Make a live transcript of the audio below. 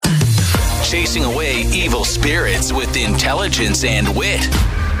chasing away evil spirits with intelligence and wit.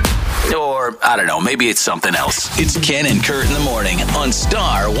 Or, I don't know, maybe it's something else. It's Ken and Kurt in the morning on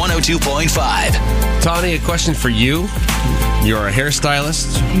Star 102.5. Tawny, a question for you. You're a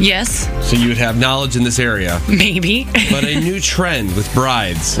hairstylist, Yes, so you would have knowledge in this area. maybe. But a new trend with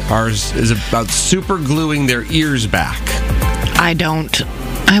brides is about super gluing their ears back.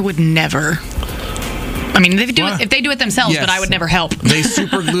 I would never. I mean, if they do it themselves, Yes. but I would never help. They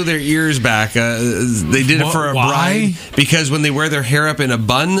super glue their ears back. They did it for a bride because when they wear their hair up in a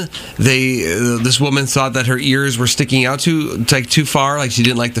bun, this woman thought that her ears were sticking out too far. Like she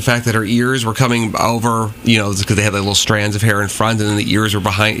didn't like the fact that her ears were coming over, because they had like little strands of hair in front and then the ears were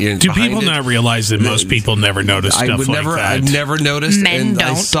behind. Do people not realize that most people never notice stuff like that? I've never noticed. Men don't.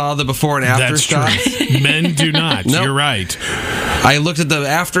 I saw the before and after That's shot. true. Men do not. Nope. You're right. I looked at the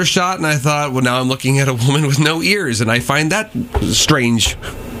after shot and I thought, well, now I'm looking at a woman with no ears, and I find that strange.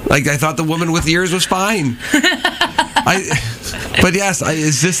 Like, I thought the woman with ears was fine. But yes,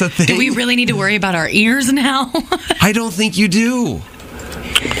 is this a thing? Do we really need to worry about our ears now? I don't think you do.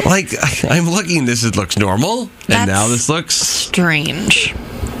 Like, I'm looking, it looks normal, and That's now this looks strange.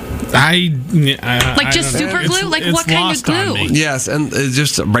 Like just super glue? Like, what kind of glue? Yes, and it's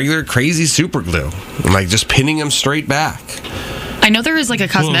just regular crazy super glue. Like, just pinning them straight back. I know there is like a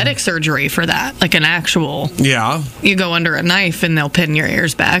cosmetic surgery for that, like an actual. Yeah. You go under a knife and they'll pin your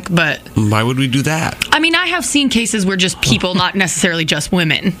ears back, but Why would we do that? I mean, I have seen cases where just people, not necessarally just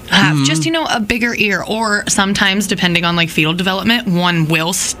women, have just, a bigger ear, or sometimes, depending on like fetal development, one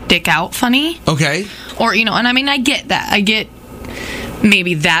will stick out funny. Okay. Or, and I mean, I get that. I get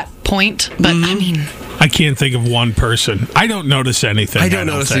maybe that point, but I mean, I can't think of one person. I don't notice anything. I don't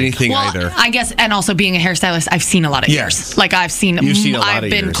notice anything well, either. I guess, and also being a hairstylist, I've seen a lot of Yes. ears. Like I've seen, You've seen a lot I've of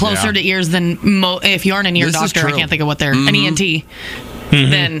been ears, closer yeah. to ears than if you aren't an ear This is doctor. I true. can't think of what they're an ENT.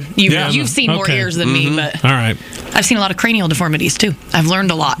 Then you've seen more Okay. ears than me, but All right. I've seen a lot of cranial deformities too. I've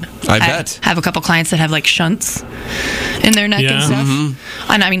learned a lot. I bet. have a couple clients that have like shunts in their neck and Yeah. stuff.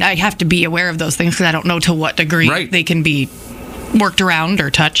 And I mean, I have to be aware of those things because I don't know to what degree Right. they can be worked around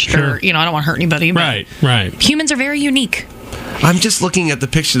or touched, Sure. or I don't want to hurt anybody. But Right. humans are very unique. I'm just looking at the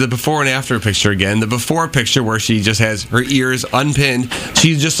picture, the before and after picture again. The before picture where she just has her ears unpinned.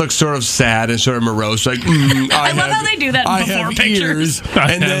 She just looks sort of sad and sort of morose. Like, I love how they do that in I before have pictures. ears.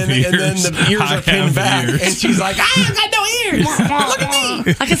 And then the ears I are pinned have back. ears. And she's like, I got no ears. Look at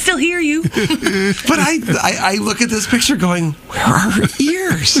me. I can still hear you. But I look at this picture going, where are her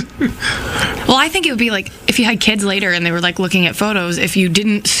ears? Well, I think it would be like if you had kids later and they were like looking at photos, if you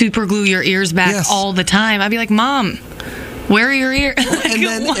didn't super glue your ears back Yes. all the time, I'd be like, Mom, where are your ears?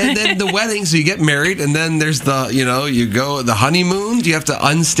 And then the wedding, so you get married, and then there's you go the honeymoon. Do you have to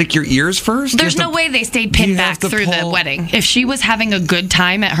unstick your ears first? There's no way they stayed pinned back through the wedding. If she was having a good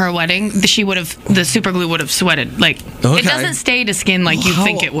time at her wedding, the super glue would have sweated. Like Okay. it doesn't stay to skin like you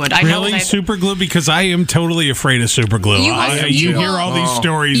think it would. I know Really? that Super glue? Because I am totally afraid of super glue. You You hear all these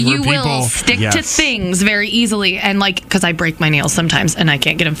stories you where people... will stick to Yes. things very easily, and because I break my nails sometimes and I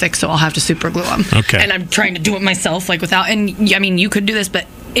can't get them fixed, so I'll have to super glue them. Okay. And I'm trying to do it myself, without. And I mean, you could do this, but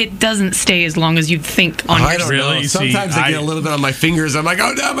it doesn't stay as long as you'd think on I your don't Really? know. Sometimes I get a little bit on my fingers. I'm like,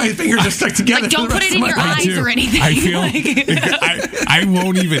 oh no, my fingers are stuck together. Like, don't for the put rest it in of your my life. eyes or anything. I feel I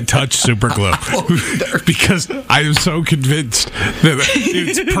won't even touch super glue because I am so convinced that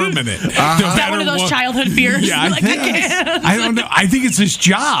it's permanent. Is that one of those childhood fears? Yeah, Like, I can't. I don't know. I think it's his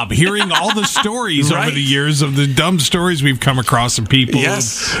job hearing all the stories Right. over the years of the dumb stories we've come across of people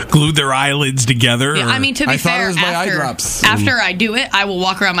Yes. who glued their eyelids together. Yeah, I mean, to be I thought fair, it was my eye drops. after I do it, I will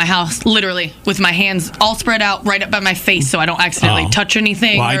walk around my house literally with my hands all spread out right up by my face so I don't accidentally touch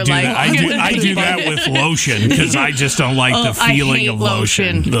anything. Well, I or do like, that. I do that with lotion because I just don't like the I feeling hate of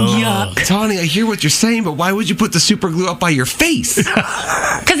lotion. Yuck. Tawny, I hear what you're saying, but why would you put the super glue up by your face?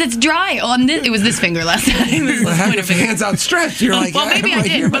 Because it's dry. It was this finger last time. This is Well, have point your of finger. hands outstretched. You're like, Well, yeah, maybe I'm I right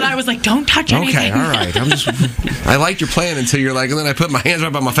did, here. but I was like, don't touch anything. Okay, all right. I like your plan until you're like, and then I put my hands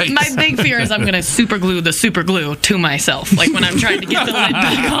right by my face. My big fear is I'm going to super glue the super glue to myself, like when I'm trying to get the lid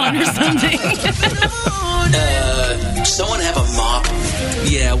back on or something. Someone have a mop?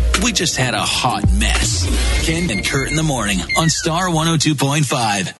 Yeah, we just had a hot mess. Ken and Kurt in the morning on Star 102.5.